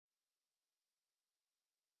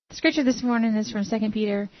Scripture this morning is from 2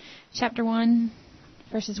 Peter chapter 1,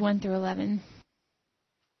 verses 1 through 11.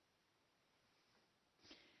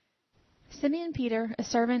 Simeon Peter, a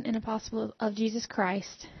servant and apostle of Jesus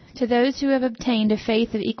Christ, to those who have obtained a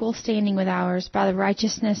faith of equal standing with ours by the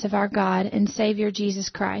righteousness of our God and Savior Jesus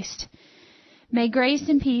Christ. May grace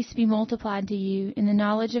and peace be multiplied to you in the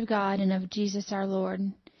knowledge of God and of Jesus our Lord.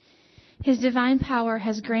 His divine power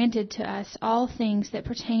has granted to us all things that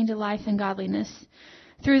pertain to life and godliness,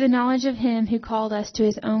 through the knowledge of Him who called us to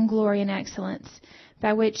His own glory and excellence,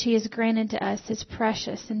 by which He has granted to us His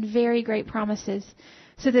precious and very great promises,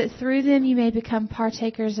 so that through them you may become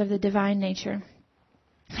partakers of the divine nature,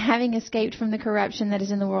 having escaped from the corruption that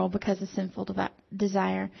is in the world because of sinful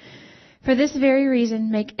desire. For this very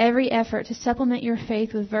reason, make every effort to supplement your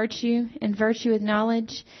faith with virtue, and virtue with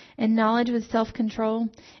knowledge, and knowledge with self-control,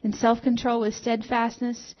 and self-control with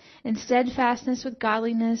steadfastness, and steadfastness with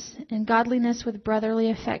godliness, and godliness with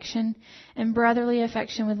brotherly affection, and brotherly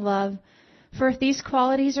affection with love. For if these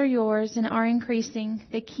qualities are yours and are increasing,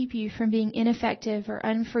 they keep you from being ineffective or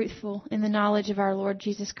unfruitful in the knowledge of our Lord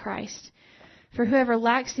Jesus Christ. For whoever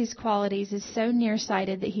lacks these qualities is so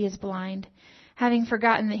nearsighted that he is blind, having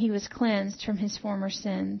forgotten that he was cleansed from his former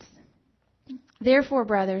sins. Therefore,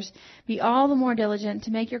 brothers, be all the more diligent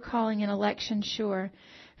to make your calling and election sure.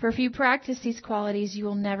 For if you practice these qualities, you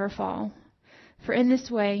will never fall. For in this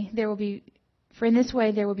way there will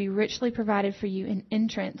be richly provided for you an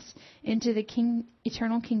entrance into the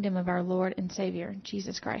eternal kingdom of our Lord and Savior,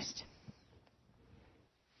 Jesus Christ.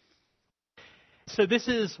 So this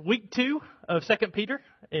is week 2 of 2 Peter,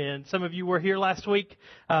 and some of you were here last week,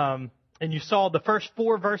 and you saw the first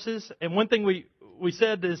 4 verses. And one thing we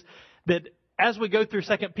said is that as we go through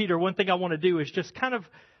 2 Peter, one thing I want to do is just kind of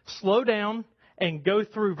slow down and go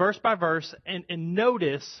through verse by verse and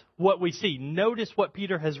notice what we see. Notice what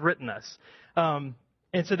Peter has written us.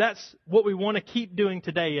 And so that's what we want to keep doing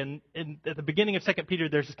today. And at the beginning of 2 Peter,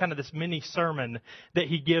 there's kind of this mini sermon that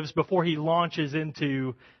he gives before he launches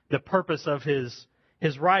into the purpose of his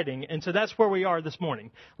writing. And so that's where we are this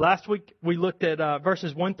morning. Last week, we looked at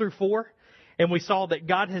verses 1 through 4, and we saw that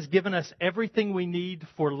God has given us everything we need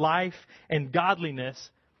for life and godliness,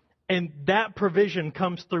 and that provision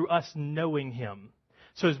comes through us knowing Him.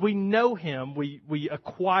 So as we know Him, we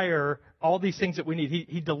acquire all these things that we need.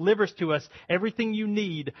 He delivers to us everything you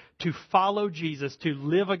need to follow Jesus, to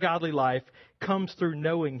live a godly life, comes through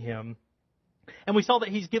knowing Him. And we saw that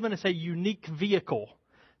He's given us a unique vehicle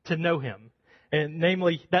to know Him. And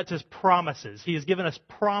namely, that's His promises. He has given us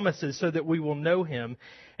promises so that we will know Him.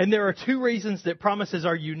 And there are 2 reasons that promises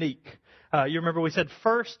are unique. You remember we said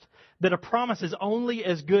first that a promise is only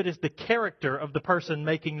as good as the character of the person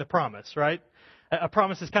making the promise, right? A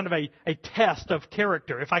promise is kind of a test of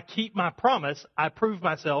character. If I keep my promise, I prove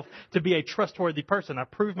myself to be a trustworthy person. I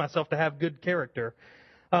prove myself to have good character.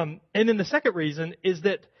 And then the second reason is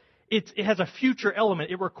that it has a future element.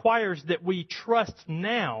 It requires that we trust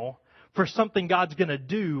now for something God's going to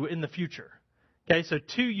do in the future. Okay, so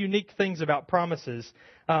 2 unique things about promises.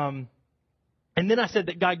 And then I said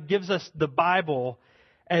that God gives us the Bible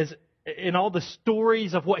as in all the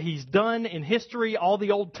stories of what He's done in history, all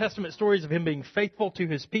the Old Testament stories of Him being faithful to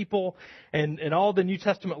His people, and all the New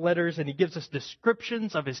Testament letters, and He gives us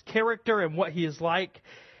descriptions of His character and what He is like.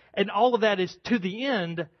 And all of that is to the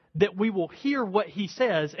end that we will hear what He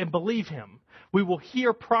says and believe Him. We will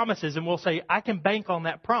hear promises and we'll say, I can bank on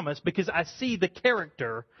that promise because I see the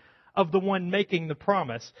character of the one making the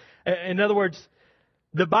promise. In other words,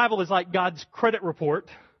 the Bible is like God's credit report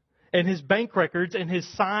and His bank records and His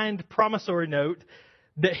signed promissory note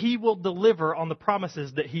that He will deliver on the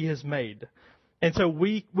promises that He has made. And so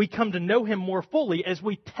we come to know Him more fully as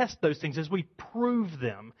we test those things, as we prove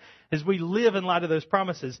them, as we live in light of those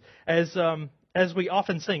promises. As we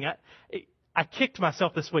often sing, I kicked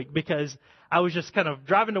myself this week because I was just kind of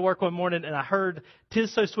driving to work one morning and I heard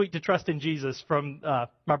 "'Tis So Sweet to Trust in Jesus" from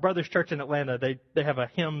my brother's church in Atlanta. They have a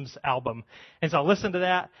hymns album. And so I listened to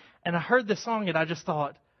that and I heard this song and I just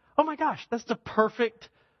thought, oh my gosh, that's the perfect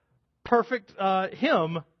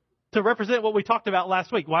hymn to represent what we talked about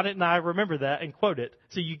last week. Why didn't I remember that and quote it?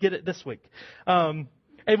 So you get it this week.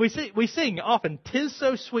 And we sing often, "'Tis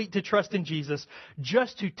so sweet to trust in Jesus,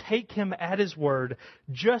 just to take Him at His word,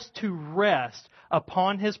 just to rest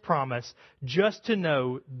upon His promise, just to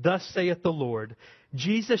know, thus saith the Lord,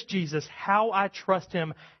 Jesus, Jesus, how I trust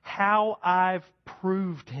Him, how I've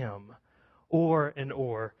proved Him, o'er and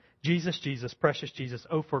o'er. Jesus, Jesus, precious Jesus,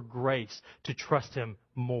 oh, for grace to trust Him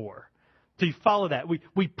more." So you follow that.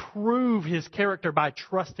 We prove His character by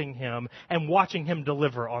trusting Him and watching Him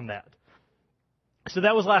deliver on that. So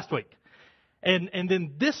that was last week. And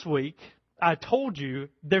then this week, I told you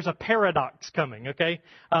there's a paradox coming, okay?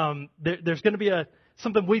 There's going to be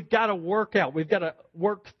something we've got to work out. We've got to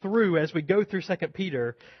work through as we go through 2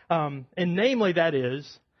 Peter. And namely, that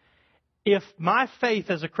is, if my faith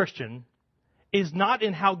as a Christian is not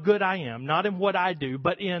in how good I am, not in what I do,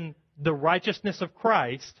 but in the righteousness of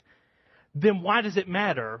Christ, then why does it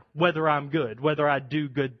matter whether I'm good, whether I do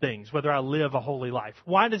good things, whether I live a holy life?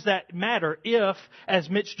 Why does that matter if, as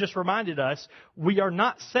Mitch just reminded us, we are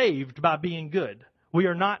not saved by being good? We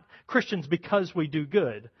are not Christians because we do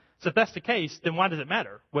good. So if that's the case, then why does it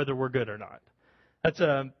matter whether we're good or not? That's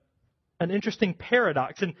an interesting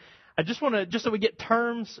paradox. And I just want to, just so we get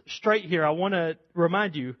terms straight here, I want to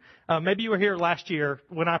remind you, maybe you were here last year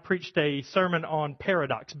when I preached a sermon on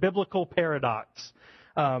paradox, biblical paradox.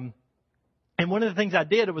 And one of the things I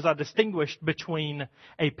did was I distinguished between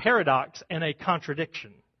a paradox and a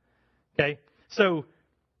contradiction. Okay? So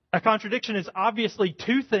a contradiction is obviously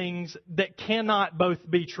two things that cannot both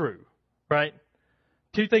be true, right?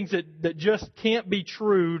 Two things that just can't be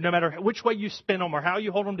true no matter which way you spin them or how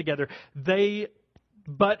you hold them together. They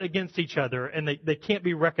butt against each other and they can't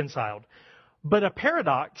be reconciled. But a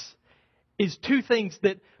paradox is two things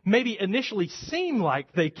that maybe initially seem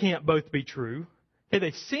like they can't both be true.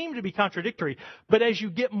 They seem to be contradictory, but as you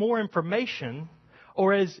get more information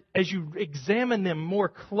or as you examine them more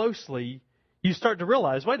closely, you start to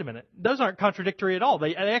realize, wait a minute, those aren't contradictory at all.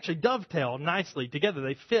 They actually dovetail nicely together.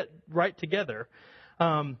 They fit right together.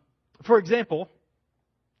 For example,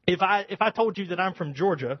 if I told you that I'm from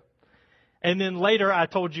Georgia, and then later I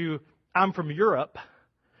told you I'm from Europe,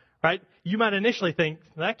 right? You might initially think,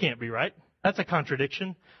 that can't be right. That's a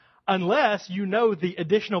contradiction. Unless you know the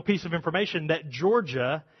additional piece of information that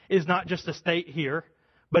Georgia is not just a state here,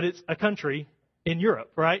 but it's a country in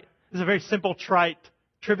Europe, right? This is a very simple, trite,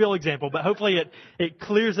 trivial example, but hopefully it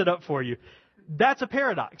clears it up for you. That's a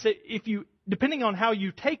paradox. If you, depending on how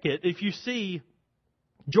you take it, if you see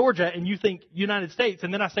Georgia and you think United States,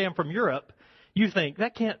 and then I say I'm from Europe, you think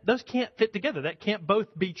those can't fit together. That can't both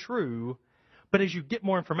be true. But as you get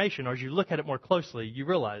more information or as you look at it more closely, you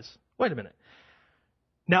realize, wait a minute.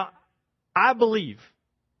 Now, I believe,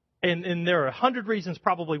 and there are 100 reasons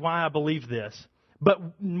probably why I believe this, but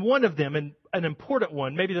one of them, and an important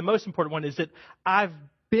one, maybe the most important one, is that I've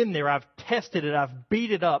been there, I've tested it, I've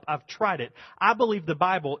beat it up, I've tried it. I believe the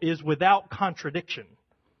Bible is without contradiction,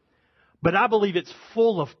 but I believe it's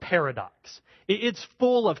full of paradox. It's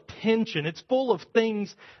full of tension. It's full of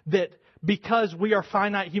things that, because we are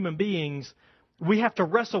finite human beings, we have to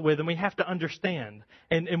wrestle with and we have to understand.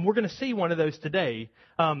 And we're going to see one of those today.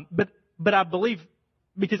 But I believe,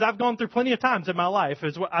 because I've gone through plenty of times in my life,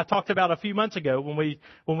 as what I talked about a few months ago when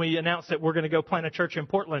we announced that we're going to go plant a church in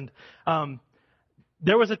Portland.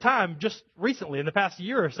 There was a time just recently in the past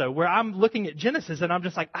year or so where I'm looking at Genesis and I'm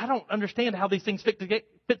just like, I don't understand how these things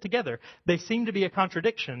fit together. They seem to be a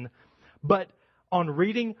contradiction. But on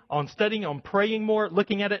reading, on studying, on praying more,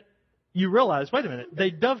 looking at it, you realize, wait a minute,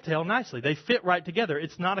 they dovetail nicely. They fit right together.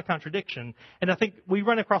 It's not a contradiction. And I think we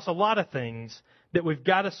run across a lot of things that we've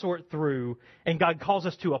got to sort through, and God calls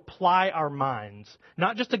us to apply our minds.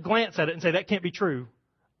 Not just to glance at it and say, that can't be true.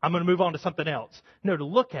 I'm going to move on to something else. No, to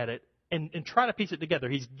look at it and try to piece it together.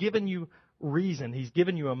 He's given you reason. He's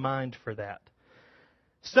given you a mind for that.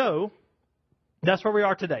 So, that's where we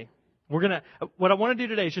are today. What I want to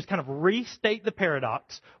do today is just kind of restate the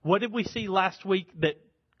paradox. What did we see last week that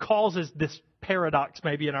causes this paradox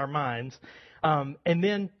maybe in our minds, and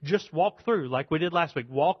then just walk through, like we did last week,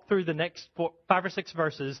 walk through the next 5 or 6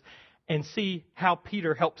 verses and see how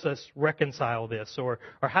Peter helps us reconcile this, or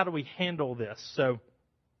how do we handle this.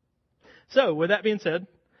 So with that being said,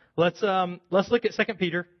 let's look at 2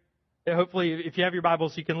 Peter. Hopefully, if you have your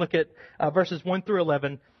Bibles, you can look at verses 1 through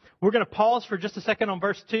 11. We're going to pause for just a second on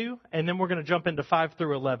verse 2, and then we're going to jump into 5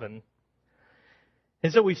 through 11.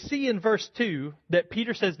 And so we see in verse 2 that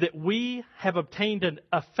Peter says that we have obtained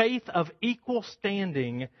a faith of equal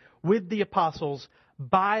standing with the apostles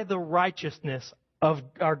by the righteousness of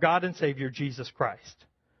our God and Savior, Jesus Christ.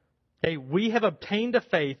 Okay, we have obtained a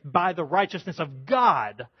faith by the righteousness of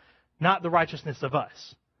God, not the righteousness of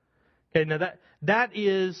us. Okay, now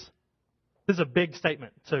this is a big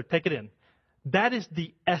statement, so take it in. That is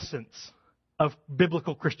the essence of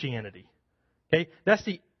biblical Christianity. Okay, that's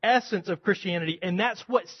the essence of Christianity, and that's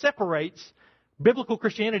what separates biblical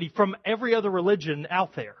Christianity from every other religion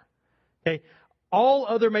out there. Okay? All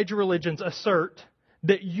other major religions assert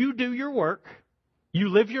that you do your work, you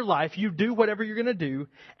live your life, you do whatever you're going to do,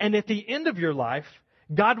 and at the end of your life,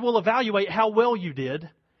 God will evaluate how well you did,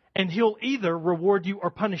 and He'll either reward you or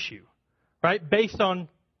punish you, right? Based on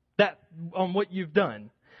what you've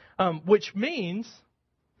done. Which means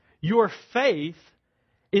your faith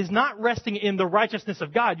is not resting in the righteousness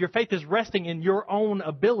of God. Your faith is resting in your own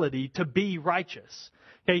ability to be righteous.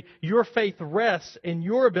 Okay, your faith rests in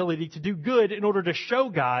your ability to do good in order to show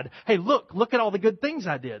God, hey, look at all the good things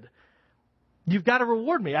I did. You've got to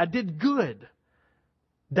reward me. I did good.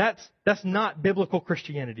 That's not biblical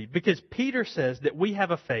Christianity, because Peter says that we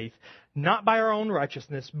have a faith not by our own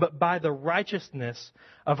righteousness, but by the righteousness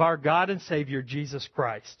of our God and Savior, Jesus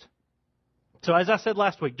Christ. So as I said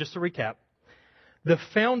last week, just to recap, the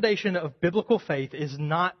foundation of biblical faith is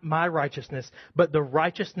not my righteousness, but the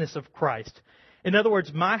righteousness of Christ. In other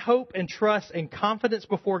words, my hope and trust and confidence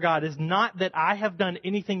before God is not that I have done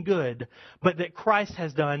anything good, but that Christ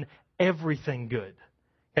has done everything good.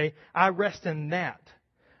 Okay? I rest in that.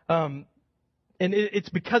 And it's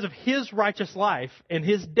because of His righteous life and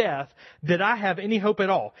His death that I have any hope at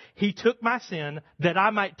all. He took my sin that I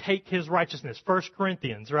might take His righteousness. 1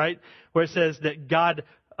 Corinthians, right? Where it says that God,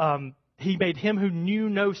 He made Him who knew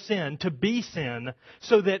no sin to be sin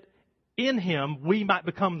so that in Him we might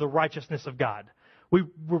become the righteousness of God. We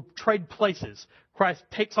trade places. Christ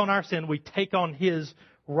takes on our sin. We take on His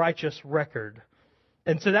righteous record.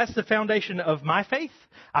 And so that's the foundation of my faith.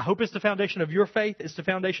 I hope it's the foundation of your faith. It's the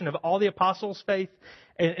foundation of all the apostles' faith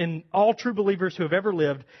and all true believers who have ever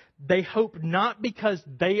lived. They hope not because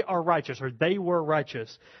they are righteous or they were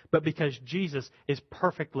righteous, but because Jesus is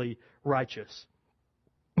perfectly righteous.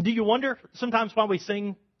 Do you wonder sometimes why we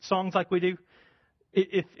sing songs like we do?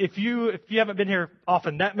 If you haven't been here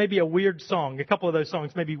often, that may be a weird song. A couple of those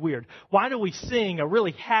songs may be weird. Why do we sing a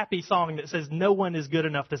really happy song that says no one is good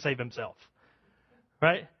enough to save himself?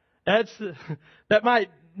 Right? That might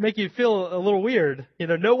make you feel a little weird. You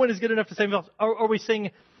know, no one is good enough to save himself. Or we sing,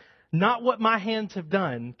 not what my hands have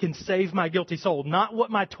done can save my guilty soul. Not what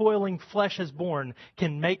my toiling flesh has borne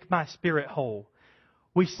can make my spirit whole.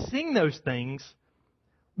 We sing those things.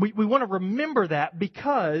 We want to remember that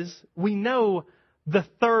because we know the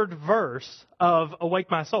third verse of Awake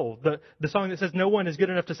My Soul. The song that says no one is good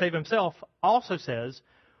enough to save himself also says,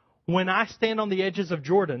 when I stand on the edges of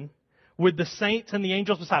Jordan with the saints and the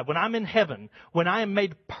angels beside, when I'm in heaven, when I am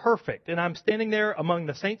made perfect and I'm standing there among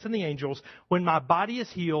the saints and the angels, when my body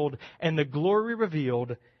is healed and the glory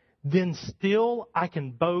revealed, then still I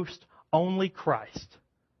can boast only Christ.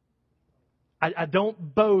 I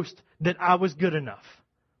don't boast that I was good enough.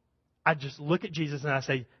 I just look at Jesus and I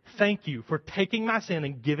say, thank you for taking my sin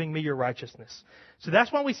and giving me your righteousness. So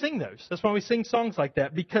that's why we sing those. That's why we sing songs like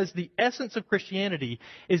that, because the essence of Christianity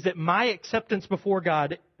is that my acceptance before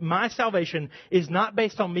God, my salvation, is not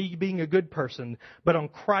based on me being a good person, but on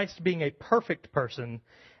Christ being a perfect person.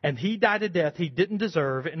 And He died a death He didn't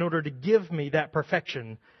deserve in order to give me that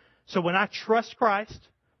perfection. So when I trust Christ,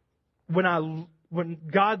 when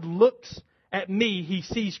God looks at me, He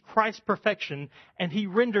sees Christ's perfection and He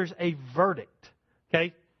renders a verdict.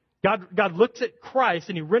 Okay? God looks at Christ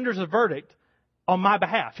and He renders a verdict on my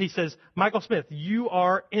behalf. He says, Michael Smith, you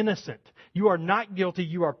are innocent. You are not guilty.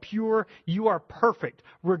 You are pure. You are perfect,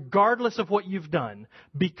 regardless of what you've done.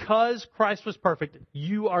 Because Christ was perfect,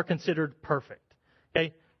 you are considered perfect.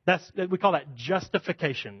 Okay? We call that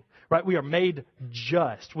justification, right? We are made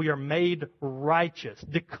just. We are made righteous,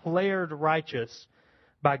 declared righteous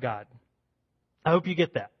by God. I hope you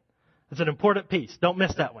get that. It's an important piece. Don't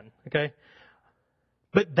miss that one, okay?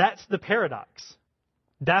 But that's the paradox.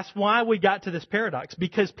 That's why we got to this paradox,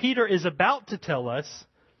 because Peter is about to tell us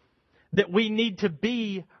that we need to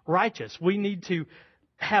be righteous. We need to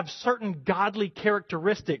have certain godly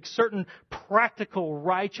characteristics, certain practical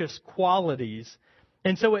righteous qualities.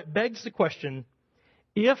 And so it begs the question,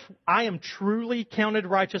 if I am truly counted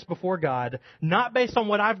righteous before God, not based on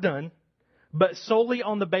what I've done, but solely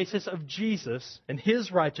on the basis of Jesus and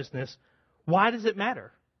His righteousness, why does it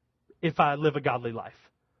matter if I live a godly life?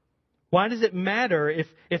 Why does it matter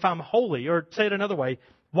if I'm holy? Or say it another way,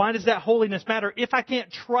 why does that holiness matter if I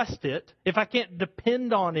can't trust it, if I can't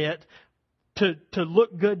depend on it to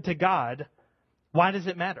look good to God? Why does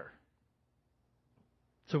it matter?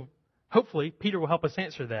 So hopefully Peter will help us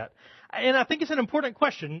answer that. And I think it's an important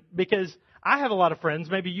question, because I have a lot of friends,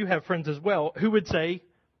 maybe you have friends as well, who would say,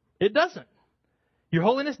 it doesn't. Your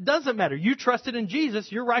holiness doesn't matter. You trusted in Jesus.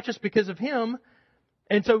 You're righteous because of Him.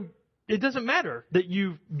 And so it doesn't matter that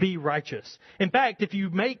you be righteous. In fact, if you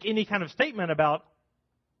make any kind of statement about,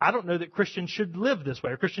 I don't know that Christians should live this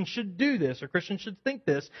way, or Christians should do this, or Christians should think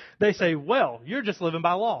this, they say, well, you're just living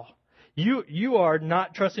by law. You are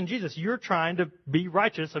not trusting Jesus. You're trying to be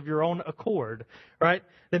righteous of your own accord, right?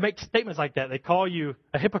 They make statements like that. They call you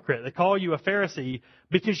a hypocrite. They call you a Pharisee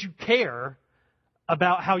because you care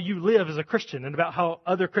about how you live as a Christian and about how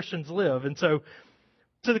other Christians live. And so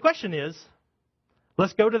the question is,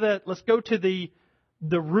 Let's go to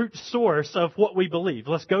the root source of what we believe.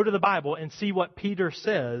 Let's go to the Bible and see what Peter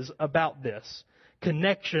says about this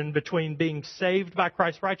connection between being saved by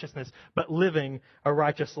Christ's righteousness but living a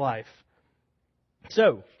righteous life.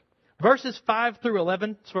 So, verses 5 through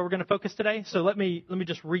 11 is where we're going to focus today. So let me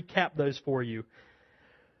just recap those for you.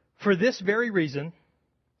 For this very reason,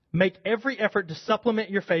 make every effort to supplement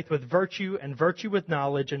your faith with virtue, and virtue with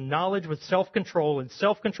knowledge, and knowledge with self-control, and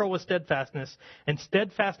self-control with steadfastness, and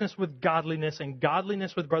steadfastness with godliness, and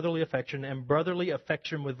godliness with brotherly affection, and brotherly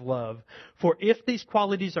affection with love. For if these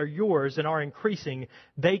qualities are yours and are increasing,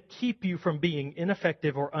 they keep you from being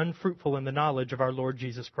ineffective or unfruitful in the knowledge of our Lord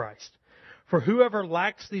Jesus Christ. For whoever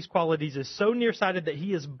lacks these qualities is so nearsighted that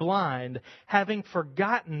he is blind, having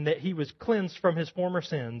forgotten that he was cleansed from his former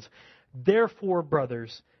sins. Therefore,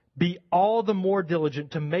 brothers, be all the more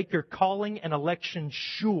diligent to make your calling and election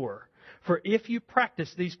sure. For if you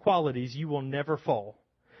practice these qualities, you will never fall.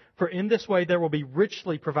 For in this way there will be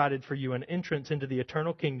richly provided for you an entrance into the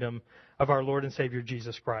eternal kingdom of our Lord and Savior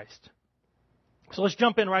Jesus Christ. So let's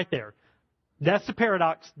jump in right there. That's the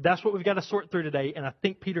paradox. That's what we've got to sort through today, and I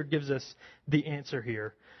think Peter gives us the answer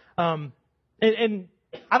here. And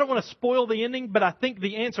I don't want to spoil the ending, but I think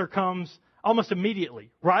the answer comes almost immediately,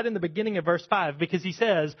 right in the beginning of verse 5, because he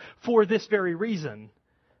says, for this very reason,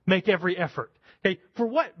 make every effort. Okay, for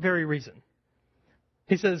what very reason?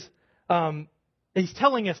 He says, he's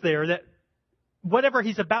telling us there that whatever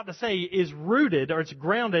he's about to say is rooted, or it's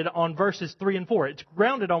grounded on verses 3 and 4. It's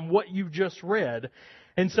grounded on what you just read.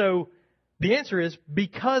 And so the answer is,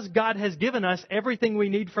 because God has given us everything we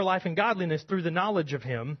need for life and godliness through the knowledge of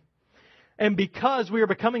Him, and because we are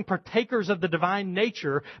becoming partakers of the divine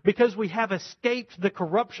nature, because we have escaped the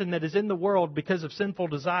corruption that is in the world because of sinful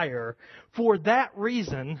desire, for that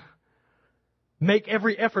reason, make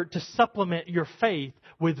every effort to supplement your faith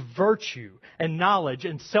with virtue and knowledge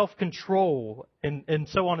and self-control and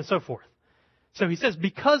so on and so forth. So he says,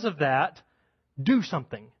 because of that, do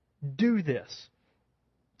something. Do this.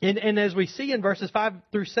 And as we see in verses 5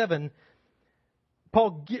 through 7,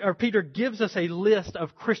 Peter gives us a list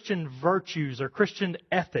of Christian virtues or Christian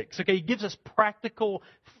ethics. Okay, he gives us practical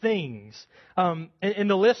things. And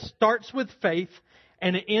the list starts with faith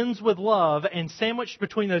and it ends with love. And sandwiched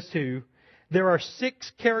between those two, there are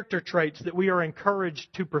 6 character traits that we are encouraged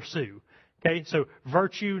to pursue. Okay, so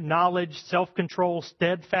virtue, knowledge, self-control,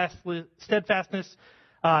 steadfastness,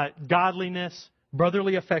 godliness,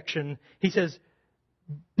 brotherly affection. He says,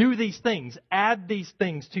 do these things. Add these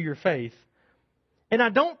things to your faith. And I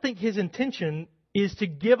don't think his intention is to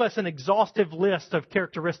give us an exhaustive list of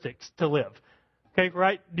characteristics to live. Okay,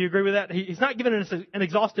 right? Do you agree with that? He's not giving us an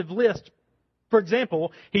exhaustive list. For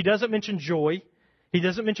example, he doesn't mention joy. He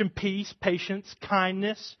doesn't mention peace, patience,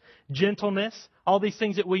 kindness, gentleness. All these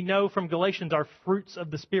things that we know from Galatians are fruits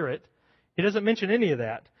of the Spirit. He doesn't mention any of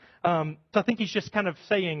that. So I think he's just kind of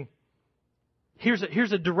saying, here's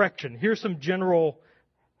a direction. Here's some general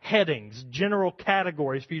headings, general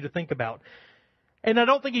categories for you to think about. And I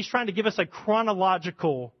don't think he's trying to give us a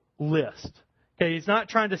chronological list. Okay, he's not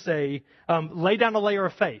trying to say, lay down a layer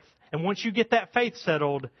of faith. And once you get that faith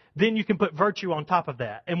settled, then you can put virtue on top of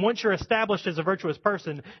that. And once you're established as a virtuous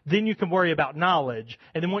person, then you can worry about knowledge.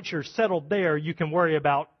 And then once you're settled there, you can worry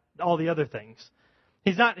about all the other things.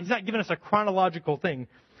 He's not giving us a chronological thing.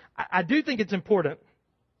 I do think it's important.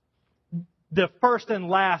 The first and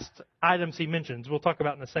last items he mentions, we'll talk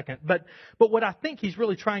about in a second. But what I think he's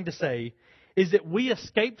really trying to say is that we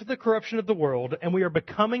escaped the corruption of the world and we are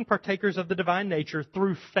becoming partakers of the divine nature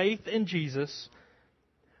through faith in Jesus.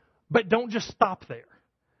 But don't just stop there.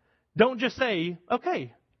 Don't just say,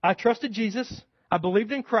 okay, I trusted Jesus, I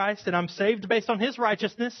believed in Christ, and I'm saved based on His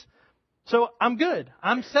righteousness, so I'm good.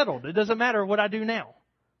 I'm settled. It doesn't matter what I do now.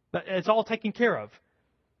 It's all taken care of.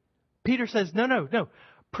 Peter says, no.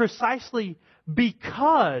 Precisely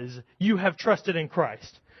because you have trusted in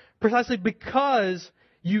Christ, precisely because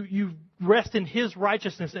you rest in His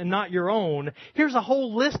righteousness and not your own, here's a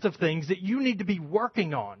whole list of things that you need to be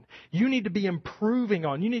working on. You need to be improving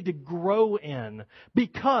on. You need to grow in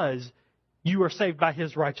because you are saved by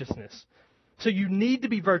His righteousness. So you need to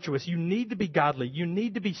be virtuous. You need to be godly. You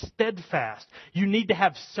need to be steadfast. You need to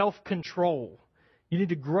have self-control. You need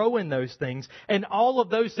to grow in those things. And all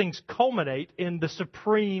of those things culminate in the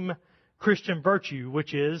supreme Christian virtue,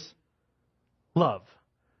 which is love.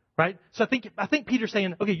 Right? So I think Peter's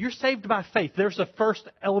saying, okay, you're saved by faith. There's the first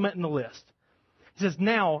element in the list. He says,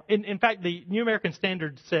 now, in fact, the New American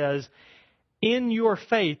Standard says, in your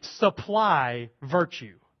faith, supply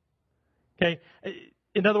virtue. Okay?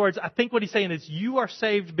 in other words, I think what he's saying is you are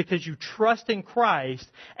saved because you trust in Christ,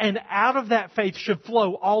 and out of that faith should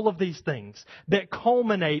flow all of these things that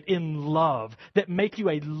culminate in love, that make you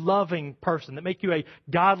a loving person, that make you a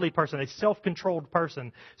godly person, a self-controlled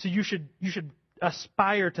person. So you should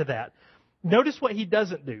aspire to that. Notice what he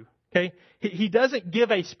doesn't do. Okay, he doesn't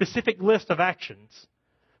give a specific list of actions.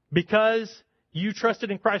 Because you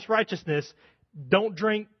trusted in Christ's righteousness, don't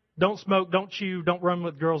drink, don't smoke, don't chew, don't run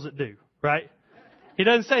with girls that do. Right? He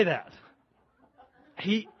doesn't say that.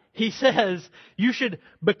 He says you should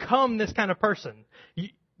become this kind of person.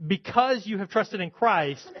 Because you have trusted in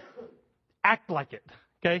Christ, act like it.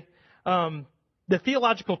 Okay? The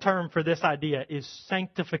theological term for this idea is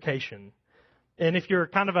sanctification. And if you're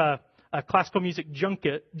kind of a classical music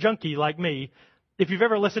junkie like me, if you've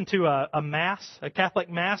ever listened to a mass, a Catholic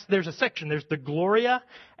mass, there's a section. There's the Gloria,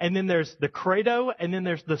 and then there's the Credo, and then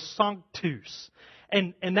there's the Sanctus.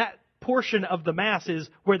 And that portion of the Mass is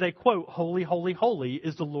where they quote, "Holy, holy, holy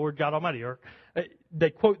is the Lord God Almighty." Or they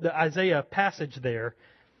quote the Isaiah passage there.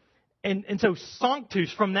 And so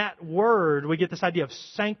Sanctus, from that word, we get this idea of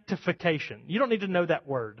sanctification. You don't need to know that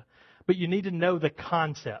word, but you need to know the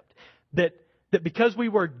concept. That because we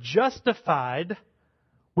were justified,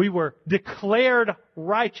 we were declared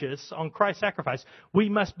righteous on Christ's sacrifice, we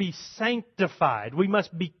must be sanctified. We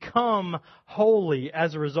must become holy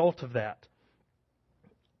as a result of that.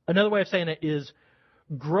 Another way of saying it is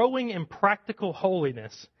growing in practical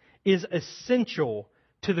holiness is essential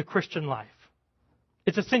to the Christian life.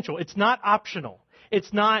 It's essential. It's not optional.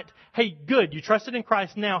 It's not, hey, good, you trusted in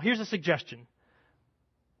Christ. Now, here's a suggestion.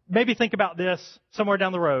 Maybe think about this somewhere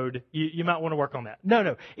down the road. You might want to work on that.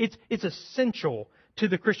 No. It's essential to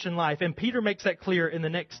the Christian life. And Peter makes that clear in the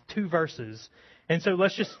next 2 verses. And so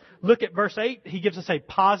let's just look at verse 8. He gives us a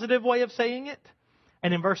positive way of saying it.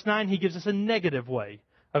 And in verse 9, he gives us a negative way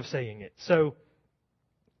of saying it. So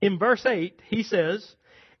in verse 8, he says,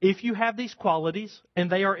 if you have these qualities and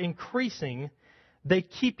they are increasing, they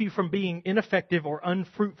keep you from being ineffective or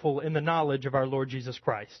unfruitful in the knowledge of our Lord Jesus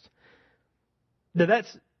Christ. Now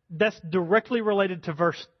that's directly related to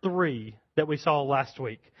verse 3 that we saw last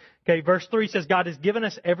week. Okay, verse 3 says, God has given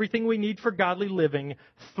us everything we need for godly living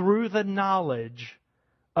through the knowledge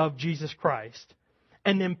of Jesus Christ.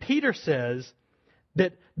 And then Peter says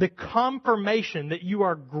that the confirmation that you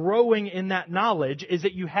are growing in that knowledge is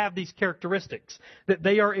that you have these characteristics, that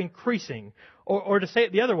they are increasing. Or to say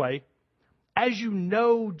it the other way, as you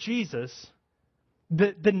know Jesus,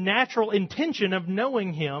 the natural intention of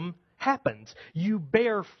knowing Him happens. You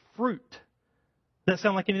bear fruit. Does that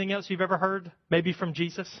sound like anything else you've ever heard? Maybe from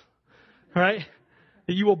Jesus? Right?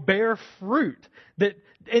 That you will bear fruit.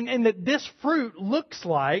 And that this fruit looks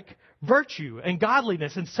like virtue and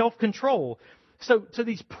godliness and self-control. So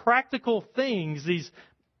these practical things,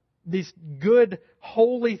 these good,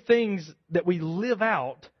 holy things that we live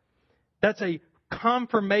out, that's a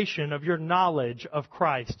confirmation of your knowledge of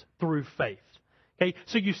Christ through faith. Okay?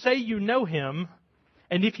 So you say you know Him,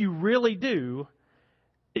 and if you really do,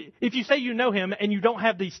 if you say you know Him and you don't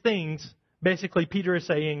have these things, basically Peter is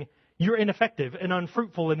saying you're ineffective and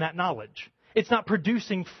unfruitful in that knowledge. It's not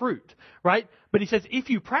producing fruit, right? But he says if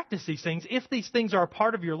you practice these things, if these things are a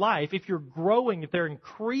part of your life, if you're growing, if they're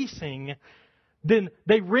increasing, then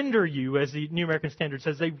they render you, as the New American Standard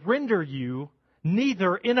says, they render you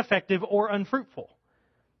neither ineffective or unfruitful.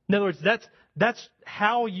 In other words, that's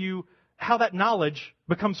how that knowledge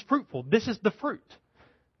becomes fruitful. This is the fruit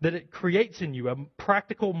that it creates in you, a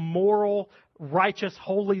practical, moral, righteous,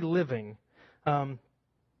 holy living.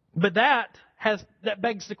 But that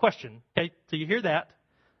begs the question. Okay, so you hear that,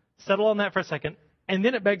 settle on that for a second, and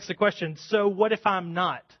then it begs the question, so what if I'm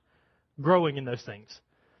not growing in those things?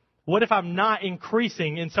 What if I'm not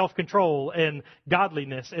increasing in self-control and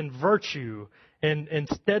godliness and virtue and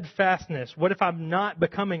steadfastness? What if I'm not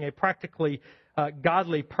becoming a practically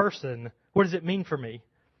godly person? What does it mean for me?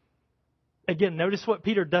 Again, notice what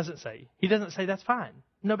Peter doesn't say. He doesn't say that's fine.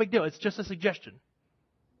 No big deal. It's just a suggestion.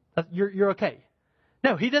 You're okay.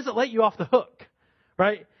 No, he doesn't let you off the hook,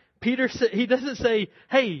 right? He doesn't say,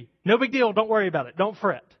 hey, no big deal. Don't worry about it. Don't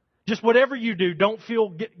fret. Just whatever you do, don't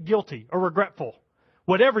feel guilty or regretful.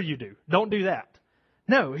 Whatever you do, don't do that.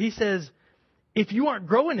 No, he says, if you aren't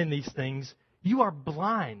growing in these things, you are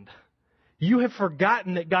blind. You have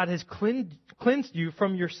forgotten that God has cleansed you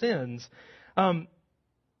from your sins.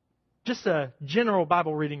 Just a general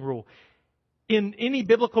Bible reading rule. In any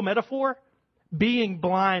biblical metaphor, being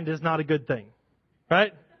blind is not a good thing.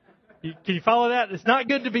 Right? Can you follow that? It's not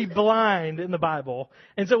good to be blind in the Bible.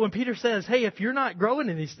 And so when Peter says, hey, if you're not growing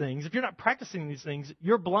in these things, if you're not practicing these things,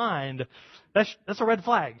 you're blind, that's a red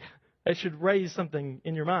flag. That should raise something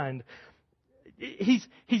in your mind.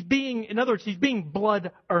 he's being, in other words, he's being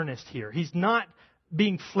blood earnest here. He's not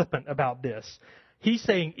being flippant about this. He's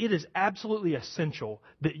saying it is absolutely essential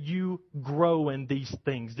that you grow in these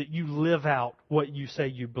things, that you live out what you say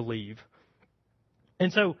you believe.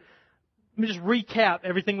 And so, let me just recap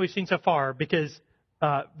everything we've seen so far, because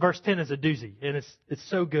verse 10 is a doozy, and it's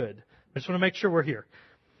so good. I just want to make sure we're here.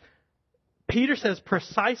 Peter says,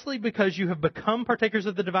 precisely because you have become partakers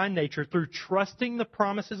of the divine nature through trusting the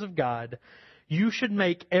promises of God, you should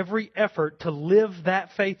make every effort to live that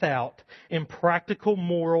faith out in practical,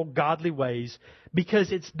 moral, godly ways,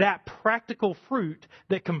 because it's that practical fruit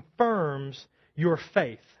that confirms your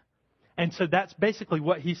faith. And so that's basically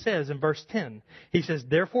what he says in verse 10. He says,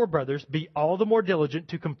 therefore, brothers, be all the more diligent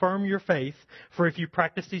to confirm your faith, for if you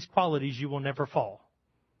practice these qualities, you will never fall.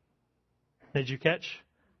 Did you catch?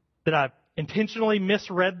 Did I intentionally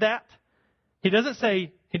misread that? He doesn't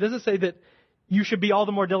say that you should be all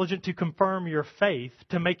the more diligent to confirm your faith,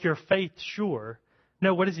 to make your faith sure.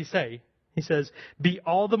 No, what does he say? He says, be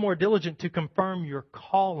all the more diligent to confirm your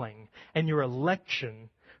calling and your election,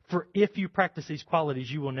 for if you practice these qualities,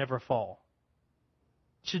 you will never fall.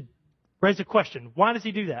 Should raise a question. Why does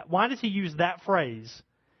he do that? Why does he use that phrase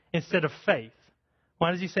instead of faith?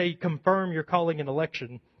 Why does he say confirm your calling and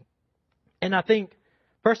election? And I think,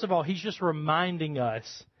 first of all, he's just reminding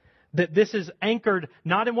us that this is anchored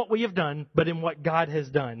not in what we have done, but in what God has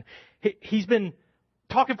done. He's been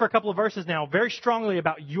talking for a couple of verses now very strongly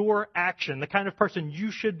about your action, the kind of person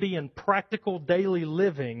you should be in practical daily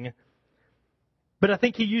living. But I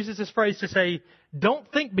think he uses this phrase to say, don't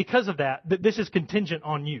think because of that this is contingent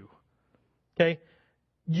on you. Okay?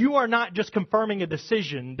 You are not just confirming a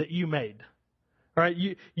decision that you made. All right?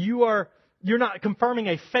 You're not confirming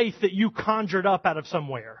a faith that you conjured up out of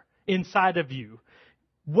somewhere inside of you.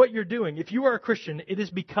 What you're doing, if you are a Christian, it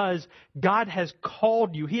is because God has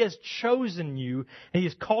called you. He has chosen you, and He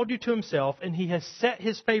has called you to Himself, and He has set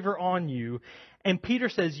His favor on you. And Peter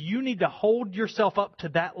says you need to hold yourself up to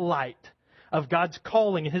that light of God's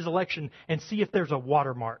calling and His election and see if there's a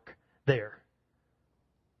watermark there.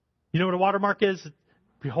 You know what a watermark is?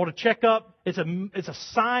 If you hold a check up, it's a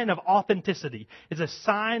sign of authenticity. It's a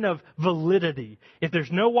sign of validity. If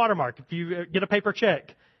there's no watermark, if you get a paper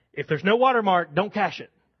check, if there's no watermark, don't cash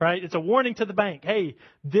it, right? It's a warning to the bank. Hey,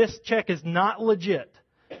 this check is not legit.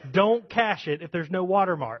 Don't cash it if there's no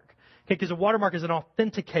watermark. Okay, because a watermark is an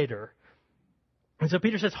authenticator. And so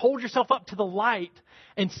Peter says, hold yourself up to the light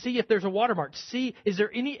and see if there's a watermark. See, is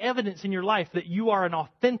there any evidence in your life that you are an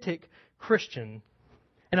authentic Christian?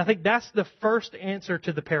 And I think that's the first answer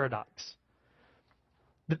to the paradox.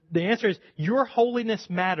 The answer is your holiness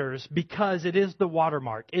matters because it is the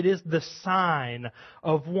watermark. It is the sign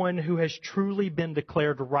of one who has truly been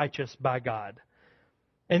declared righteous by God.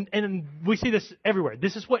 And we see this everywhere.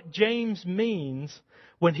 This is what James means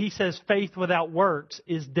when he says faith without works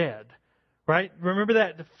is dead. Right? Remember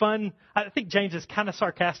that fun, I think James is kind of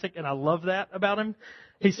sarcastic, and I love that about him.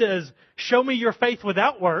 He says, show me your faith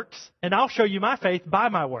without works, and I'll show you my faith by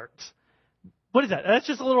my works. What is that? That's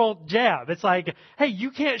just a little jab. It's like, hey,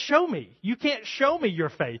 you can't show me. You can't show me your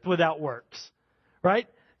faith without works. Right?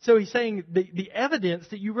 So he's saying the evidence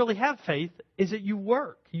that you really have faith is that you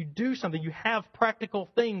work. You do something. You have practical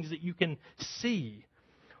things that you can see.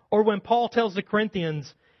 Or when Paul tells the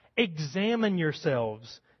Corinthians, examine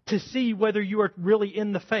yourselves to see whether you are really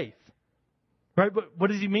in the faith. Right? But what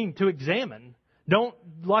does he mean to examine? Don't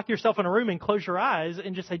lock yourself in a room and close your eyes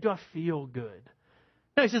and just say, do I feel good?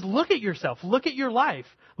 No, he says, look at yourself. Look at your life.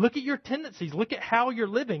 Look at your tendencies. Look at how you're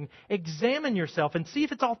living. Examine yourself and see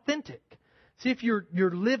if it's authentic. See if you're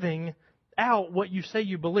living out what you say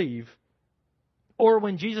you believe. Or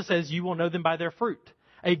when Jesus says, you will know them by their fruit.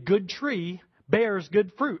 A good tree bears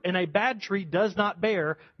good fruit, and a bad tree does not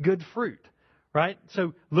bear good fruit. Right?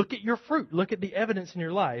 So look at your fruit. Look at the evidence in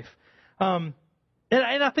your life. And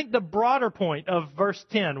I think the broader point of verse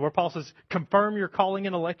 10, where Paul says, confirm your calling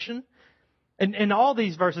and election. And in all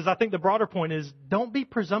these verses, I think the broader point is, don't be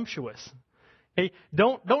presumptuous. Okay?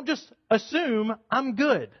 Don't just assume I'm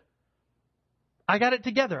good. I got it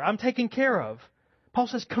together. I'm taken care of. Paul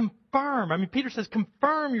says, confirm. Peter says,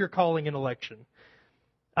 confirm your calling and election.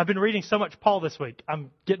 I've been reading so much Paul this week.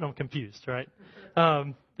 I'm getting them confused, right?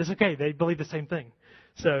 It's okay. They believe the same thing.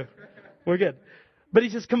 So we're good. But he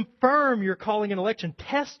says, confirm your calling and election.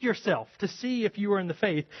 Test yourself to see if you are in the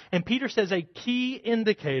faith. And Peter says a key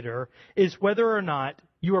indicator is whether or not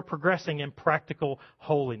you are progressing in practical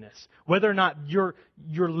holiness. Whether or not you're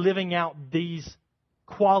living out these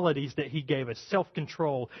qualities that he gave us,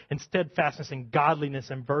 self-control and steadfastness and godliness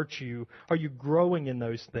and virtue. Are you growing in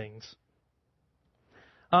those things?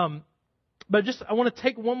 But I want to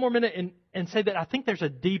take one more minute and say that I think there's a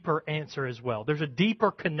deeper answer as well. There's a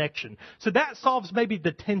deeper connection. So that solves maybe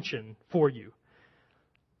the tension for you.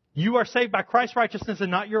 You are saved by Christ's righteousness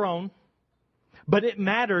and not your own. But it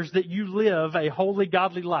matters that you live a holy,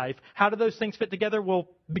 godly life. How do those things fit together? Well,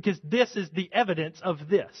 because this is the evidence of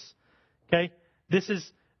this. Okay? This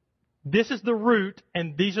is the root,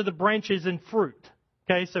 and these are the branches and fruit.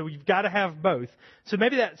 Okay? So you've got to have both. So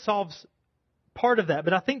maybe that solves part of that.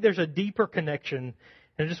 But I think there's a deeper connection,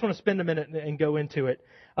 and I just want to spend a minute and go into it.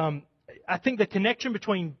 I think the connection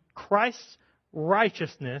between Christ's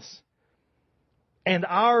righteousness and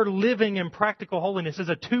our living in practical holiness is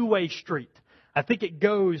a two-way street. I think it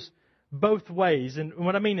goes both ways. And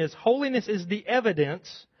what I mean is, holiness is the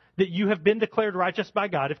evidence that you have been declared righteous by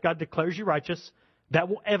God. If God declares you righteous, that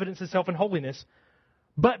will evidence itself in holiness.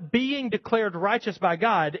 But being declared righteous by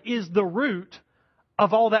God is the root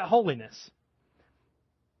of all that holiness.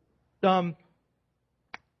 Let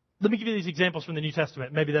me give you these examples from the New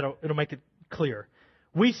Testament. Maybe it'll make it clear.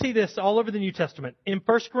 We see this all over the New Testament. In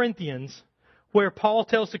 1 Corinthians, where Paul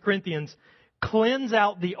tells the Corinthians, cleanse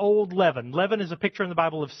out the old leaven. Leaven is a picture in the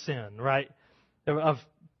Bible of sin, right? Of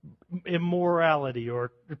immorality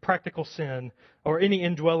or practical sin or any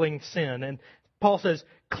indwelling sin. And Paul says,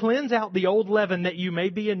 cleanse out the old leaven that you may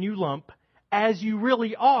be a new lump as you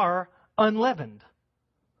really are unleavened.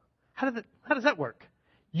 How does that work?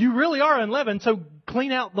 You really are unleavened, so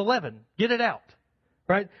clean out the leaven. Get it out,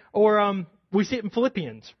 right? Or we see it in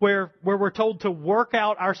Philippians, where we're told to work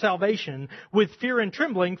out our salvation with fear and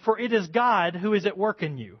trembling, for it is God who is at work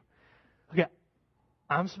in you. Okay,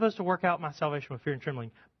 I'm supposed to work out my salvation with fear and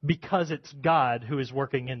trembling because it's God who is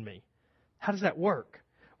working in me. How does that work?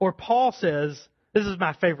 Or Paul says, this is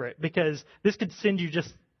my favorite, because this could send you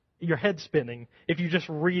just your head spinning if you just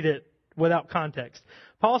read it without context.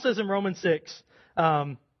 Paul says in Romans 6,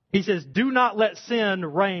 he says, do not let sin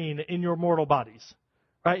reign in your mortal bodies.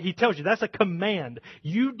 Right? He tells you that's a command.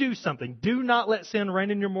 You do something. Do not let sin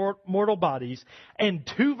reign in your mortal bodies. And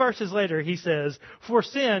 2 verses later, he says, for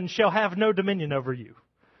sin shall have no dominion over you.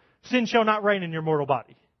 Sin shall not reign in your mortal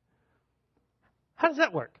body. How does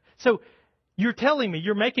that work? So you're telling me,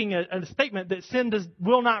 you're making a statement that sin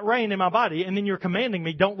will not reign in my body, and then you're commanding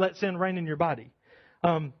me, don't let sin reign in your body.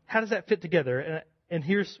 How does that fit together? And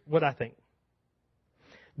here's what I think.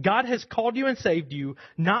 God has called you and saved you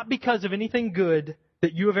not because of anything good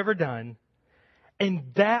that you have ever done. And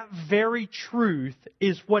that very truth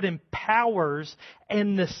is what empowers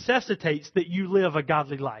and necessitates that you live a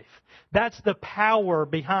godly life. That's the power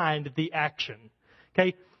behind the action.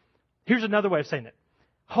 Okay? Here's another way of saying it.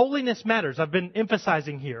 Holiness matters. I've been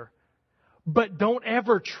emphasizing here. But don't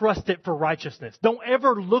ever trust it for righteousness. Don't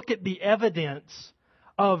ever look at the evidence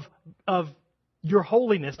of your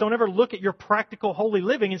holiness. Don't ever look at your practical holy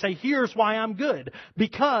living and say, here's why I'm good.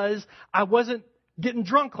 Because I wasn't getting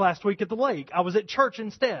drunk last week at the lake. I was at church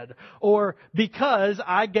instead. Or because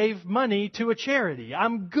I gave money to a charity.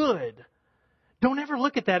 I'm good. Don't ever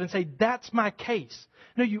look at that and say, that's my case.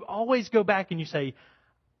 No, you always go back and you say,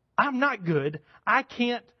 I'm not good.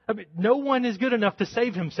 No one is good enough to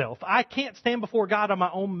save himself. I can't stand before God on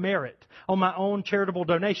my own merit, on my own charitable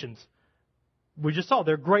donations. We just saw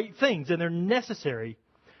they're great things and they're necessary.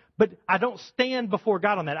 But I don't stand before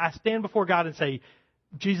God on that. I stand before God and say,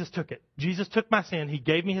 Jesus took it. Jesus took my sin. He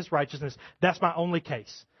gave me his righteousness. That's my only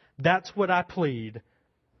case. That's what I plead.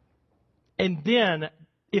 And then,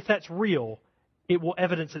 if that's real, it will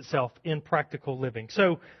evidence itself in practical living.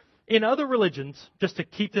 So, in other religions, just to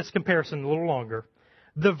keep this comparison a little longer,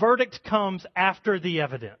 the verdict comes after the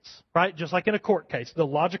evidence, right? Just like in a court case, the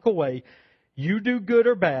logical way, you do good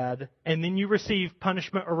or bad, and then you receive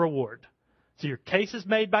punishment or reward. So your case is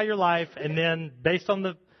made by your life, and then based on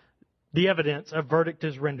the evidence, a verdict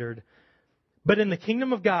is rendered. But in the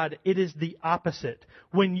kingdom of God, it is the opposite.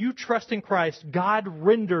 When you trust in Christ, God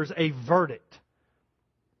renders a verdict.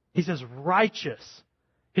 He says, righteous.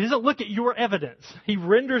 He doesn't look at your evidence. He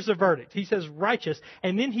renders a verdict. He says, righteous.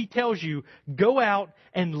 And then he tells you, go out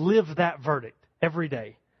and live that verdict every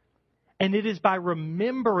day. And it is by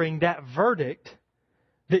remembering that verdict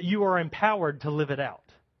that you are empowered to live it out.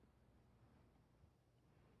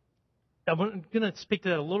 I'm going to speak to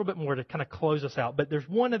that a little bit more to kind of close us out. But there's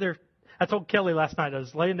one other. I told Kelly last night I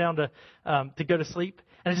was laying down to go to sleep,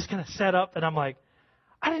 and I just kind of sat up, and I'm like,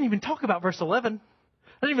 I didn't even talk about verse 11.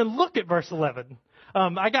 I didn't even look at verse 11.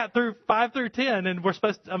 I got through 5 through 10, and I'm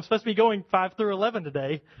supposed to be going 5 through 11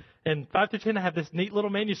 today. And 5 through 10, I have this neat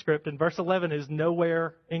little manuscript, and verse 11 is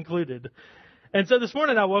nowhere included. And so this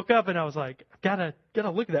morning I woke up and I was like, gotta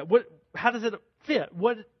look at that. How does it fit?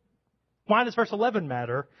 Why does verse 11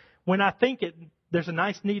 matter? When I think there's a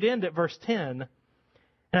nice neat end at verse 10.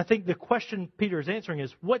 And I think the question Peter is answering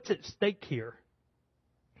is, what's at stake here?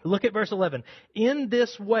 Look at verse 11. In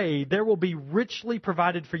this way, there will be richly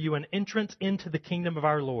provided for you an entrance into the kingdom of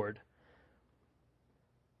our Lord.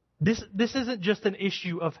 This isn't just an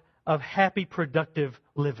issue of happy, productive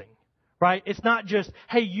living, right? It's not just,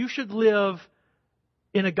 hey, you should live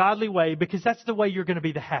in a godly way because that's the way you're going to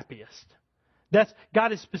be the happiest.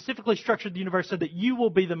 God has specifically structured the universe so that you will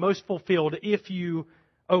be the most fulfilled if you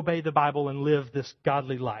obey the Bible and live this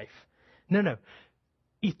godly life. No.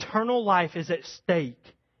 Eternal life is at stake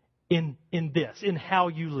in how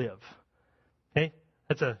you live. Okay?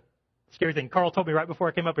 That's a scary thing. Carl told me right before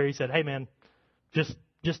I came up here, he said, hey man, just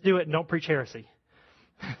do it and don't preach heresy.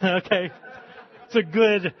 Okay? It's a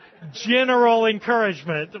good general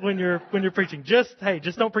encouragement when you're preaching. Just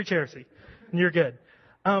don't preach heresy and you're good.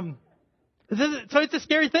 So it's a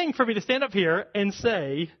scary thing for me to stand up here and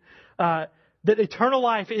say that eternal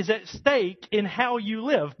life is at stake in how you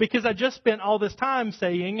live, because I just spent all this time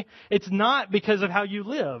saying it's not because of how you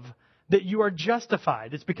live that you are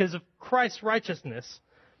justified. It's because of Christ's righteousness.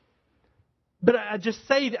 But I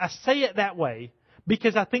say it that way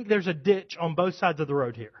because I think there's a ditch on both sides of the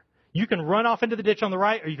road here. You can run off into the ditch on the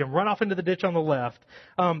right or you can run off into the ditch on the left.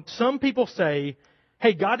 Some people say,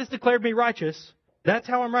 hey, God has declared me righteous. That's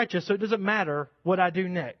how I'm righteous, so it doesn't matter what I do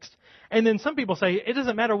next. And then some people say, it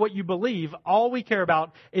doesn't matter what you believe. All we care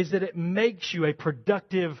about is that it makes you a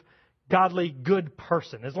productive, godly, good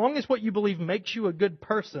person. As long as what you believe makes you a good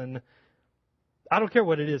person, I don't care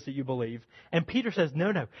what it is that you believe. And Peter says,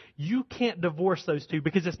 no, you can't divorce those two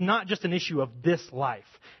because it's not just an issue of this life.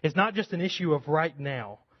 It's not just an issue of right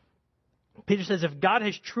now. Peter says, if God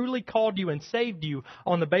has truly called you and saved you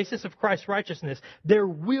on the basis of Christ's righteousness, there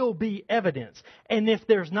will be evidence. And if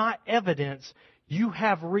there's not evidence, you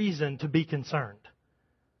have reason to be concerned.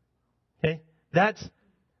 Okay?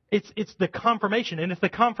 It's the confirmation. And if the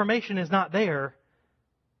confirmation is not there,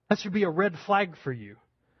 that should be a red flag for you.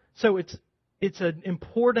 So it's an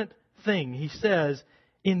important thing. He says,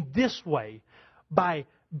 in this way, by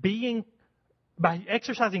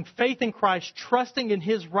exercising faith in Christ, trusting in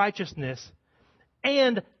His righteousness,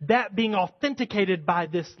 and that being authenticated by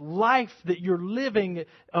this life that you're living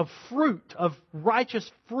of fruit, of righteous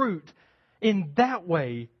fruit, in that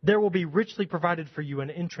way, there will be richly provided for you an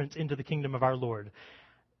entrance into the kingdom of our Lord.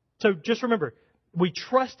 So just remember, we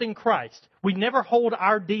trust in Christ. We never hold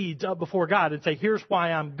our deeds up before God and say, here's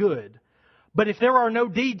why I'm good. But if there are no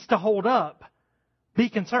deeds to hold up, be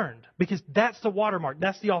concerned, because that's the watermark.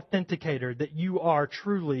 That's the authenticator that you are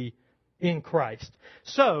truly in Christ.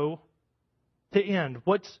 So, to end,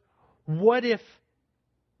 what if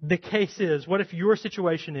the case is, what if your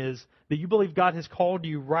situation is that you believe God has called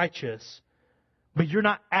you righteous, but you're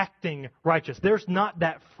not acting righteous? There's not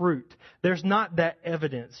that fruit. There's not that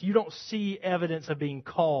evidence. You don't see evidence of being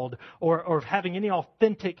called or of having any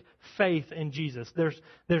authentic faith in Jesus.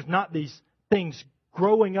 There's not these things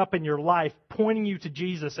growing up in your life, pointing you to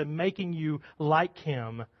Jesus and making you like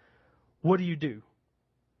Him. What do?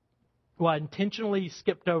 Well, I intentionally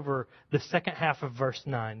skipped over the second half of verse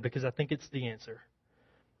 9 because I think it's the answer.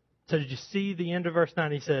 So did you see the end of verse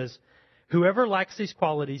 9? He says, whoever lacks these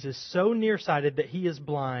qualities is so nearsighted that he is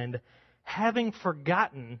blind, having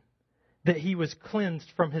forgotten that he was cleansed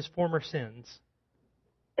from his former sins.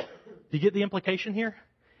 Do you get the implication here?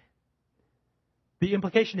 The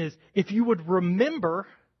implication is, if you would remember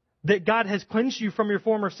that God has cleansed you from your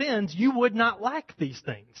former sins, you would not lack these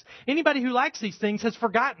things. Anybody who lacks these things has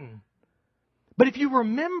forgotten. But if you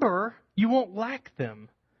remember, you won't lack them.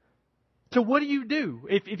 So what do?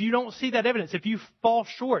 If you don't see that evidence, if you fall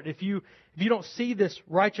short, if you don't see this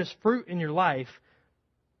righteous fruit in your life,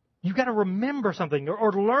 you've got to remember something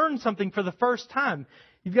or learn something for the first time.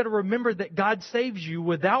 You've got to remember that God saves you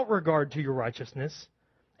without regard to your righteousness.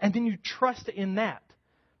 And then you trust in that.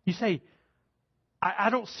 You say, I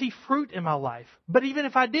don't see fruit in my life. But even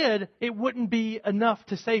if I did, it wouldn't be enough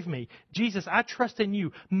to save me. Jesus, I trust in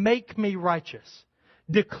you. Make me righteous.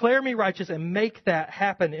 Declare me righteous and make that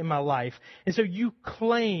happen in my life. And so you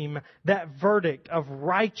claim that verdict of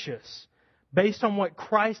righteous based on what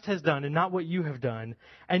Christ has done and not what you have done.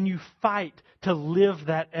 And you fight to live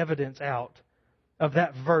that evidence out of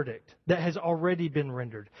that verdict that has already been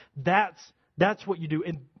rendered. That's what you do,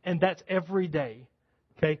 and that's every day,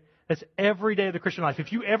 okay? That's every day of the Christian life.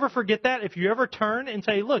 If you ever forget that, if you ever turn and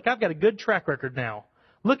say, look, I've got a good track record now.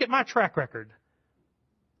 Look at my track record.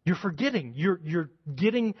 You're forgetting. You're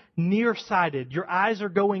getting nearsighted. Your eyes are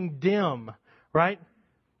going dim, right?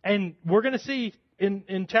 And we're going to see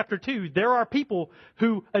in chapter 2, there are people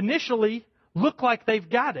who initially look like they've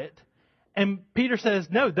got it, And Peter says,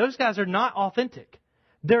 no, those guys are not authentic.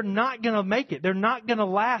 They're not going to make it. They're not going to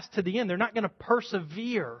last to the end. They're not going to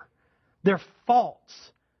persevere. They're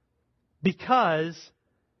false because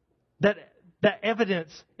that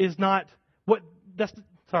evidence is not what.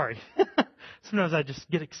 Sorry. Sometimes I just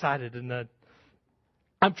get excited and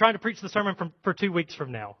I'm trying to preach the sermon for 2 weeks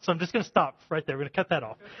from now, so I'm just going to stop right there. We're going to cut that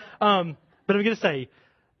off. But I'm going to say,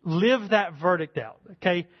 live that verdict out.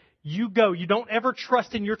 Okay. You don't ever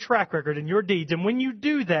trust in your track record and your deeds. And when you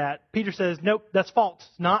do that, Peter says, nope, that's false.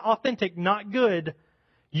 It's not authentic, not good.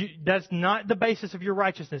 That's not the basis of your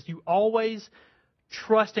righteousness. You always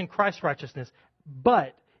trust in Christ's righteousness.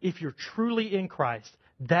 But if you're truly in Christ,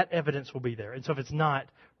 that evidence will be there. And so if it's not,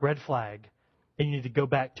 red flag. And you need to go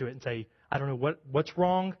back to it and say, I don't know what's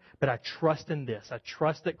wrong, but I trust in this. I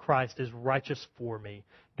trust that Christ is righteous for me.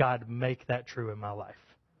 God, make that true in my life.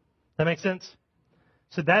 That make sense?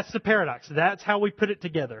 So that's the paradox. That's how we put it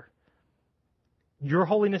together. Your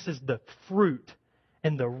holiness is the fruit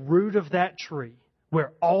and the root of that tree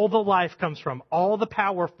where all the life comes from, all the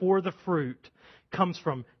power for the fruit comes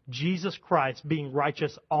from Jesus Christ being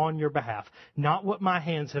righteous on your behalf. Not what my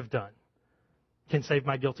hands have done can save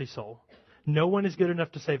my guilty soul. No one is good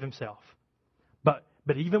enough to save himself.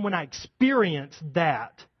 But even when I experience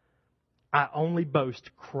that, I only boast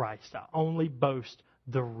Christ. I only boast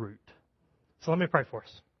the root. So let me pray for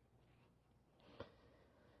us.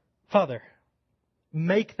 Father,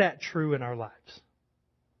 make that true in our lives.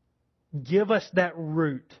 Give us that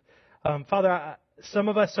root. Father, some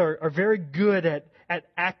of us are very good at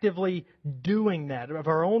actively doing that. Of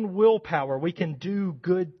our own willpower, we can do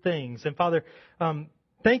good things. And Father,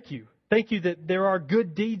 thank you. Thank you that there are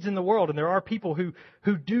good deeds in the world and there are people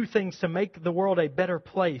who do things to make the world a better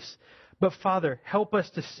place. But Father, help us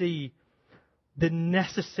to see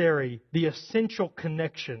the essential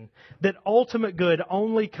connection that ultimate good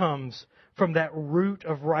only comes from that root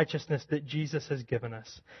of righteousness that Jesus has given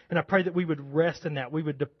us. And I pray that we would rest in that. We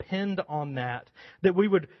would depend on that we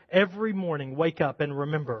would every morning wake up and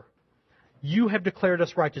remember, you have declared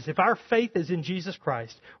us righteous. If our faith is in Jesus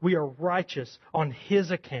Christ, we are righteous on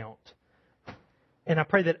His account. And I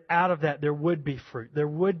pray that out of that there would be fruit. There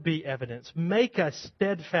would be evidence. Make us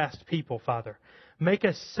steadfast people, Father. Make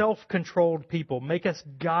us self-controlled people. Make us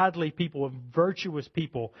godly people and virtuous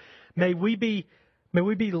people. May we be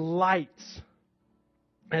lights,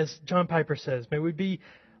 as John Piper says. May we be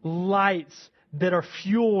lights that are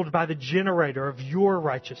fueled by the generator of your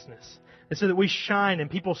righteousness. And so that we shine and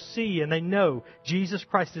people see and they know Jesus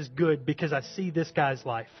Christ is good because I see this guy's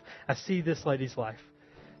life. I see this lady's life.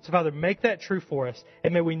 So, Father, make that true for us.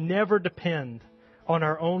 And may we never depend on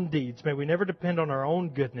our own deeds. May we never depend on our own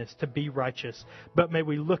goodness to be righteous. But may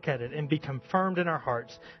we look at it and be confirmed in our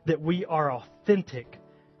hearts that we are authentic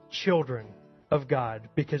children of God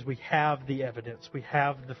because we have the evidence. We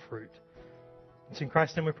have the fruit. It's in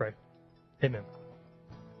Christ's name we pray. Amen.